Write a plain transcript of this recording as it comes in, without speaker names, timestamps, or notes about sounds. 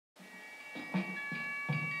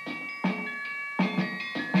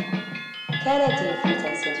Quelle est une flûte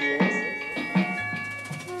insidieuse?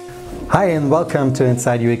 Hi and welcome to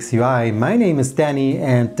Inside UX UI. My name is Danny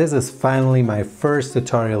and this is finally my first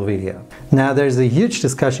tutorial video. Now there's a huge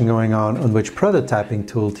discussion going on which prototyping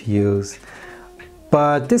tool to use,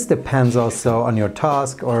 but this depends also on your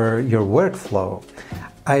task or your workflow.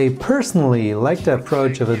 I personally like the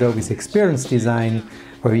approach of Adobe's Experience Design,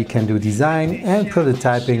 where you can do design and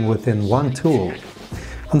prototyping within one tool.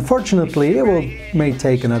 Unfortunately, may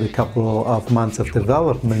take another couple of months of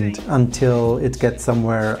development until it gets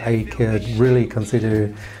somewhere I could really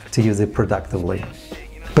consider to use it productively.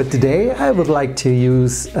 But today I would like to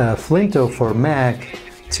use Flinto for Mac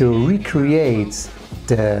to recreate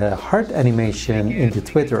the heart animation in the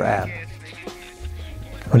Twitter app.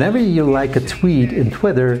 Whenever you like a tweet in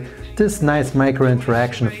Twitter, this nice micro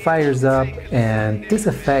interaction fires up, and this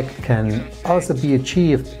effect can also be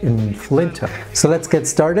achieved in Flinto. So let's get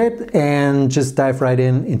started and just dive right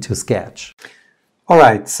into Sketch.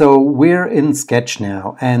 Alright, so we're in Sketch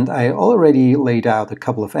now, and I already laid out a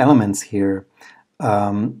couple of elements here,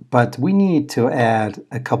 but we need to add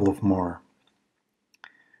a couple of more.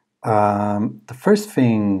 The first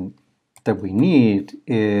thing that we need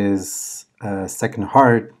is a second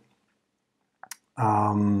heart,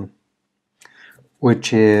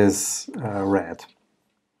 which is red.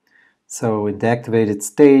 So in the activated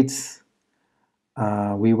state,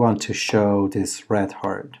 we want to show this red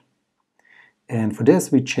heart. And for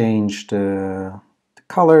this we change the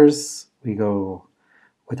colors. We go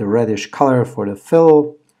with a reddish color for the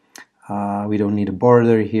fill. We don't need a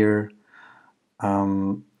border here.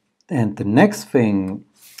 And the next thing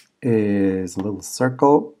is a little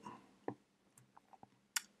circle.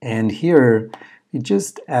 And here we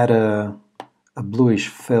just add a bluish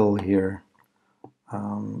fill here,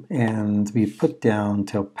 and we put down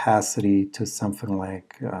the opacity to something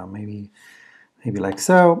like maybe like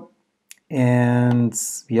so, and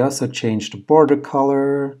we also change the border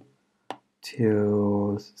color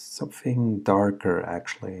to something darker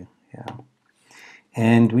actually, yeah.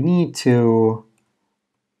 And we need to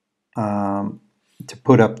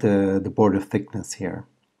put up the border thickness here.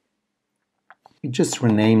 We just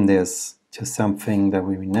rename this to something that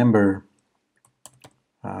we remember.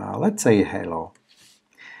 Let's say halo.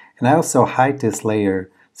 And I also hide this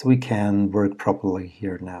layer so we can work properly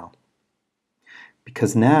here now.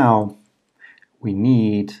 Because now we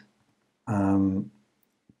need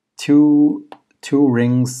two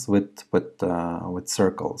rings with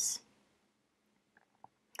circles.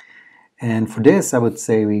 And for this I would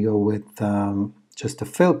say we go with just a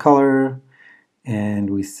fill color,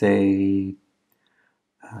 and we say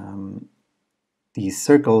these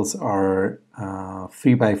circles are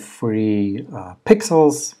 3 by 3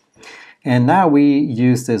 pixels, and now we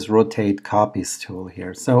use this rotate copies tool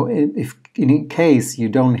here. So if in case you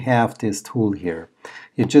don't have this tool here,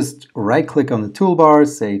 you just right click on the toolbar,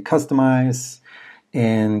 say customize,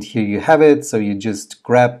 and here you have it. So you just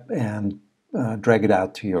grab and drag it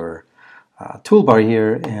out to your toolbar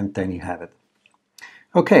here, and then you have it.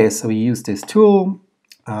 Okay, so we use this tool.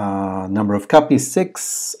 Number of copies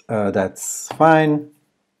 6, that's fine.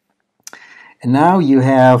 And now you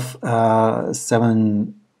have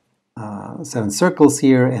 7 circles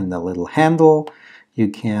here and a little handle. You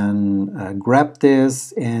can grab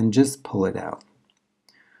this and just pull it out.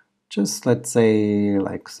 Just let's say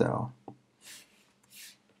like so.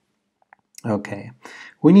 Okay,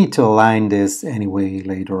 we need to align this anyway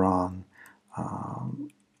later on.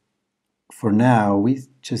 For now, we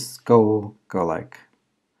just go like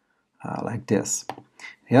this.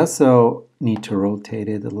 We also need to rotate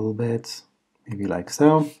it a little bit, maybe like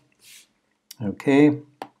so. Okay.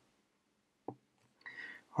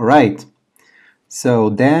 All right. So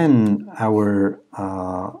then our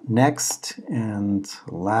next and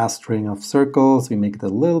last ring of circles, we make it a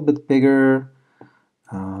little bit bigger.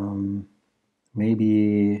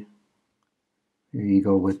 Maybe we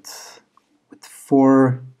go with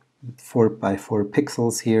 4 by 4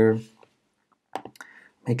 pixels here.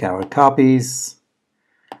 Make our copies,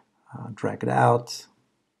 drag it out.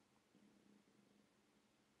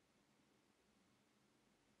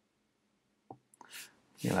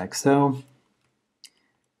 Like so.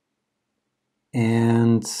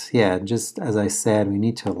 And yeah, just as I said, we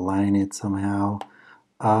need to align it somehow.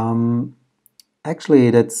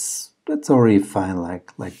 Actually, that's already fine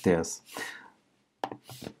like this.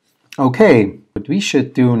 Okay, what we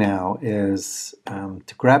should do now is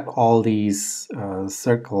to grab all these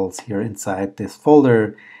circles here inside this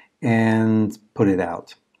folder and put it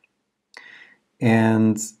out.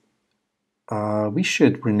 And we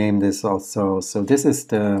should rename this also. So this is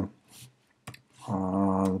the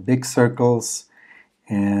big circles,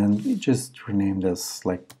 and we just rename this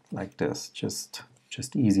like this, just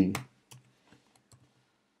easy.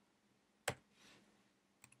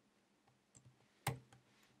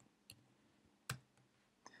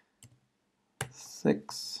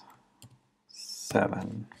 Six,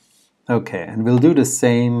 7. Okay, and we'll do the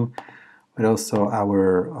same with also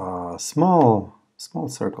our small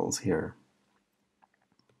circles here.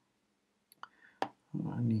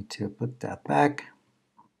 I need to put that back.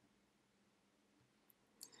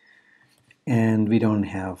 And we don't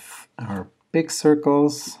have our big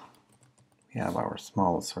circles, we have our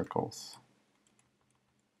small circles.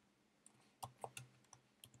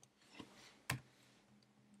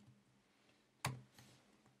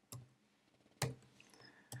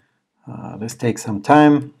 This takes some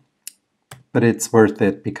time, but it's worth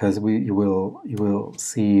it because you will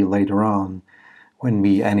see later on when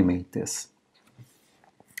we animate this.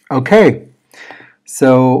 Okay,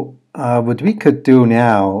 so what we could do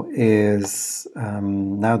now is,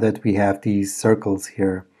 now that we have these circles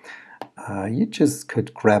here, you just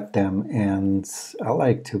could grab them, and I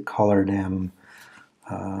like to color them.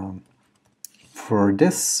 For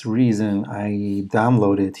this reason, I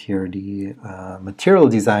downloaded here the material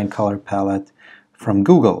design color palette from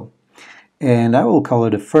Google, and I will color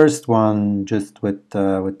the first one just with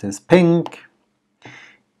this pink,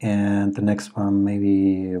 and the next one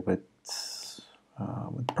maybe with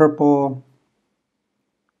purple,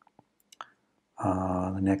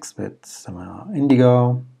 the next with some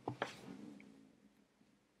indigo,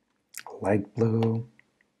 light blue,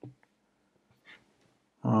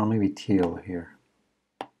 maybe teal here,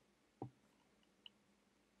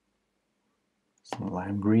 some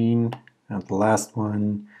lime green, and the last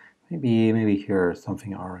one maybe here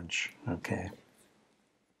something orange. Okay.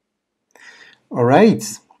 All right.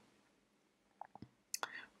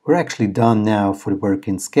 We're actually done now for the work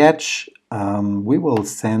in Sketch. We will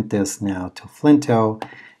send this now to Flinto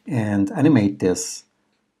and animate this.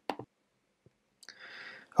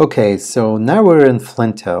 Okay, so now we're in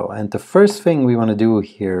Flinto, and the first thing we want to do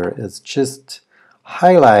here is just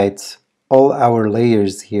highlight all our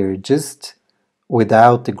layers here, just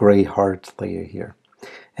without the gray heart layer here.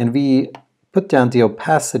 And we put down the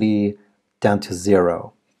opacity down to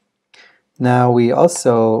 0. Now we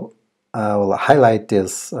also will highlight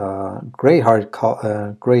this gray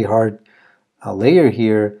heart layer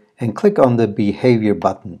here and click on the behavior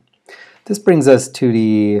button. This brings us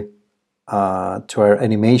to our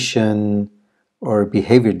animation or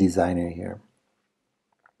behavior designer here.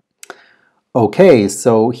 Okay,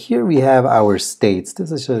 so here we have our states.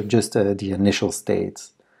 This is just the initial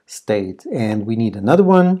state, and we need another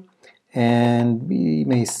one, and we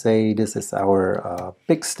may say this is our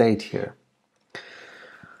big state here.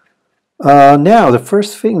 Now, the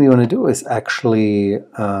first thing we want to do is actually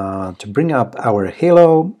to bring up our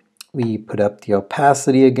halo. We put up the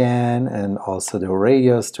opacity again and also the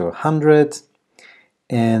radius to 100.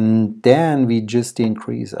 And then we just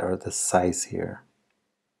increase the size here,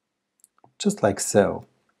 just like so.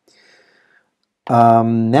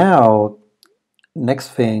 Now, next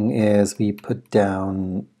thing is we put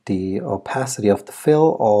down the opacity of the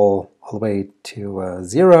fill all the way to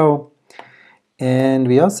 0. And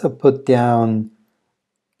we also put down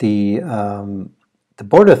the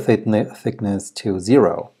border thickness to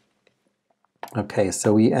 0. Okay,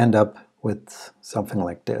 so we end up with something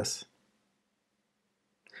like this.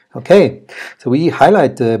 Okay, so we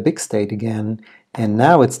highlight the big state again, and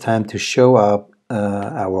now it's time to show up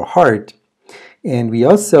our heart. And we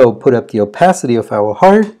also put up the opacity of our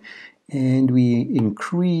heart, and we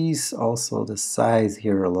increase also the size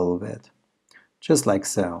here a little bit, just like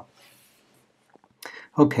so.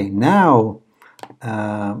 Okay, now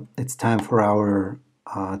it's time for our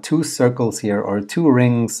 2 circles here, or 2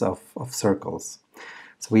 rings of circles.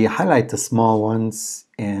 So we highlight the small ones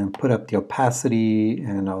and put up the opacity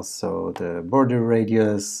and also the border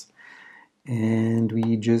radius, and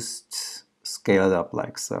we just scale it up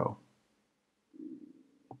like so.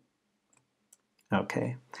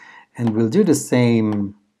 Okay, and we'll do the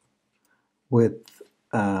same with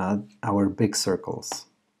our big circles,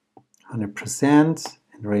 100%,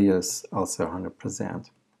 and radius also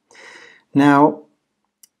 100%. Now,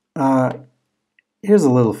 here's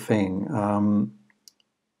a little thing.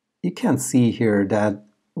 You can see here that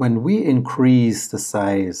when we increase the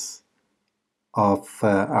size of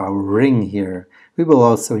our ring here, we will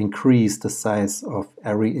also increase the size of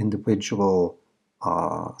every individual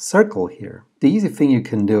circle here. The easy thing you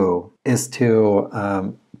can do is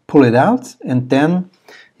to pull it out, and then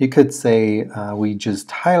you could say we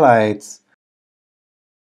just highlight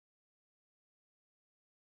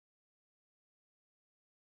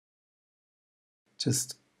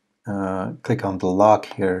just click on the lock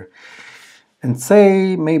here and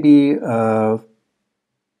say maybe oh,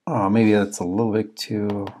 maybe that's a little bit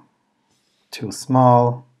too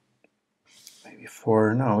small. Maybe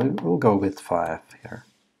 4. No, we'll go with 5 here.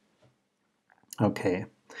 Okay,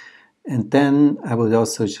 and then I would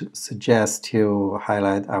also suggest to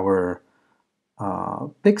highlight our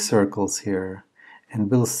big circles here, and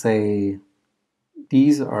we'll say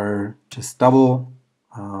these are just double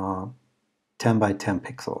 10 by 10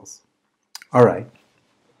 pixels. All right.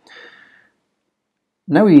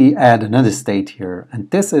 Now we add another state here, and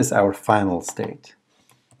this is our final state.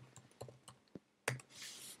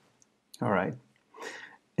 All right.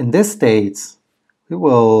 In this state, we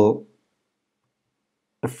will,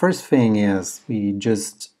 the first thing is we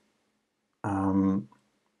just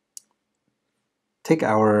take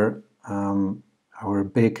our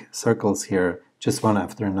big circles here, just one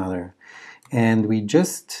after another, and we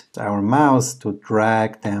just our mouse to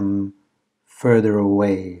drag them further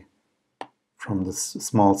away from the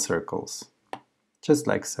small circles, just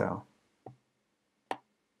like so.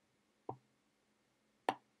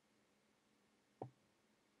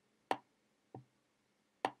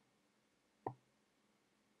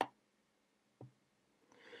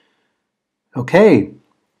 Okay.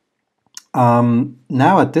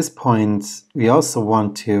 Now at this point, we also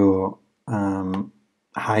want to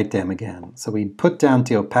hide them again. So we put down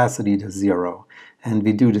the opacity to 0, and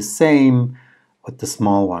we do the same with the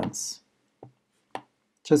small ones,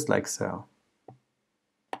 just like so.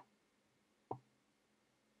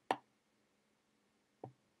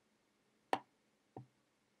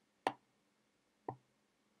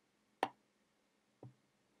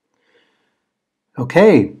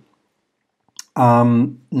 Okay.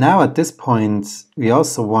 Now at this point, we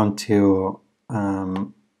also want to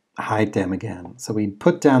hide them again. So we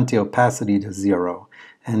put down the opacity to 0,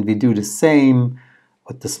 and we do the same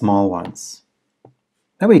with the small ones.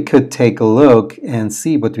 Now we could take a look and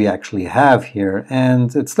see what we actually have here,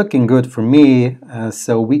 and it's looking good for me,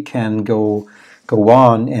 so we can go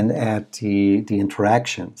on and add the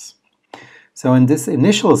interactions. So in this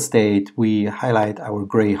initial state, we highlight our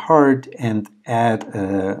gray heart and add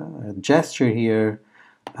a gesture here.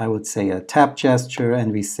 I would say a tap gesture,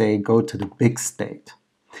 and we say go to the big state.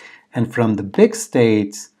 And from the big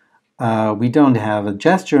state, we don't have a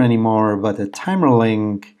gesture anymore, but a timer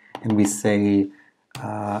link, and we say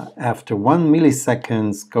after 1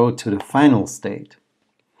 millisecond, go to the final state.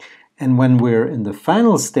 And when we're in the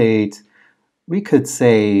final state, we could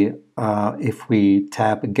say if we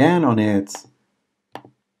tap again on it,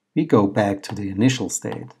 we go back to the initial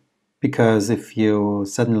state. Because if you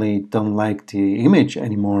suddenly don't like the image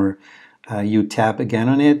anymore, you tap again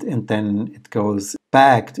on it, and then it goes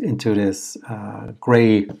back into this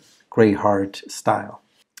gray heart style.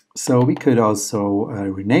 So we could also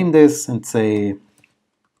rename this and say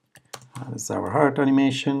this is our heart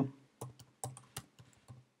animation,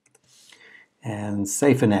 and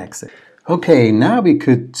save and exit. Okay, now we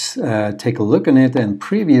could take a look on it and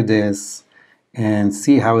preview this and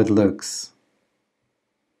see how it looks.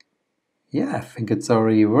 Yeah, I think it's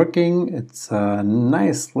already working. It's a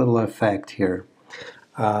nice little effect here.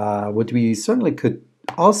 What we certainly could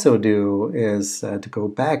also do is to go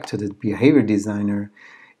back to the behavior designer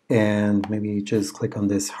and maybe just click on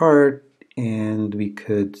this heart, and we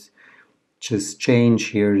could just change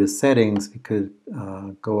here the settings. We could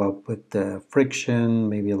go up with the friction,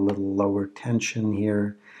 maybe a little lower tension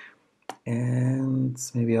here, and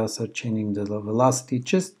maybe also changing the velocity,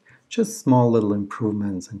 just small little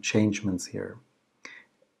improvements and changements here.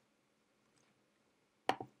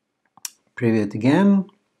 Preview it again.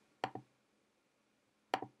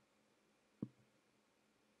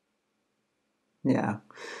 Yeah,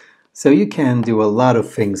 so you can do a lot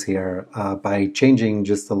of things here by changing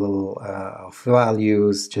just a little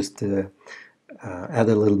values, just to add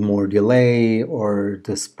a little more delay or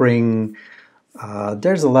the spring.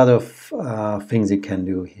 There's a lot of things you can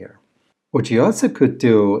do here. What you also could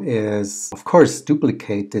do is, of course,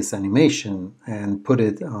 duplicate this animation and put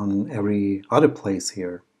it on every other place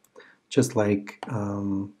here, just like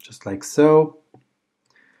so.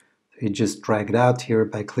 You just drag it out here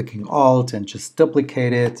by clicking Alt and just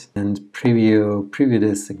duplicate it and preview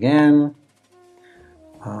this again.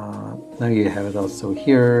 Now you have it also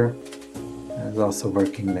here. It's also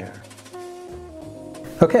working there.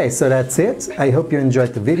 Okay, so that's it. I hope you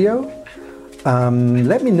enjoyed the video.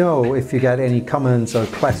 Let me know if you got any comments or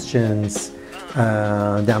questions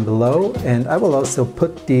down below, and I will also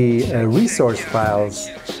put the resource files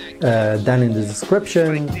down in the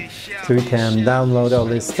description so you can download all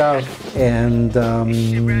this stuff. And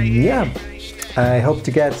yeah, I hope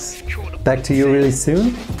to get back to you really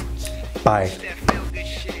soon. Bye.